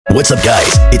What's up, guys?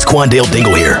 It's Quandale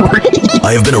Dingle here.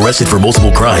 I have been arrested for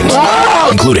multiple crimes,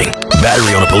 including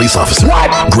battery on a police officer,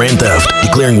 grand theft,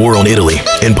 declaring war on Italy,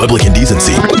 and public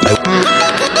indecency.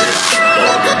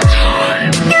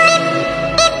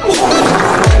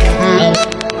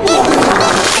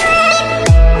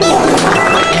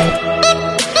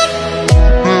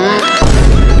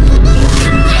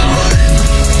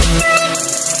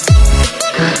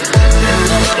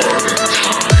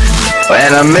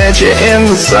 When I met you in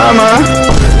the summer,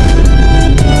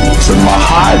 to my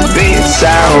heartbeat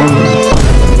sound,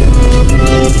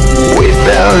 we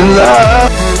fell in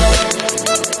love.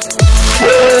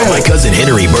 My cousin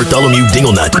Henry Bartholomew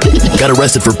Dinglenut got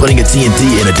arrested for putting a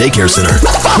TNT in a daycare center.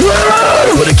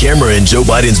 I put a camera in Joe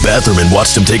Biden's bathroom and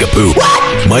watched him take a poop.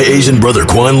 My Asian brother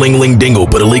Quan Ling Ling Dingle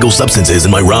put illegal substances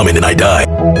in my ramen and I died.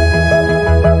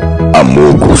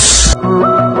 Amogus.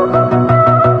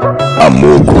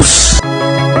 Amogus.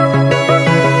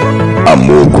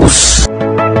 Amogus.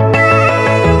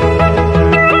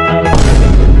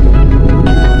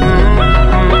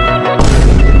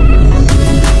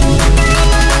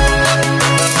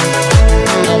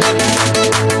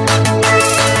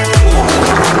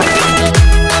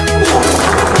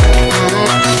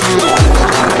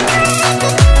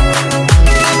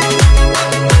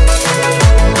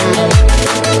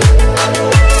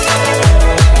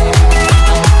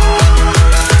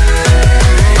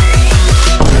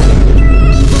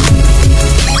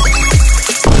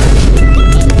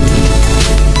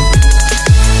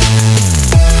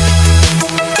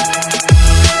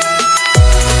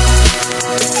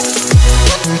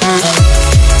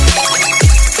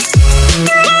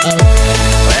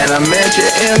 I met you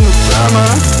in the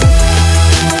summer,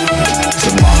 to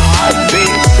my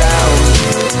heartbeat sound,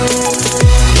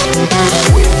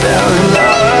 we fell in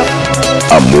love.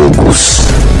 Amogus.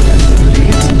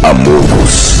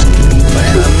 Amogus.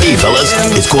 Hey fellas,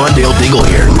 it's Quandale Dingle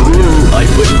here. I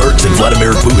put perks in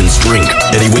Vladimir Putin's drink,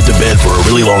 and he went to bed for a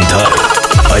really long time.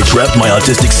 I trapped my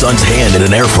autistic son's hand in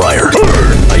an air fryer.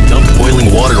 I dumped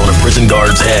boiling water on a prison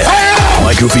guard's head.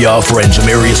 My goofy friend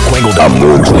Jamarius Quangledum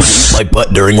my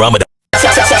butt during Ramadan.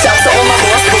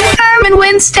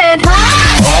 Winstead.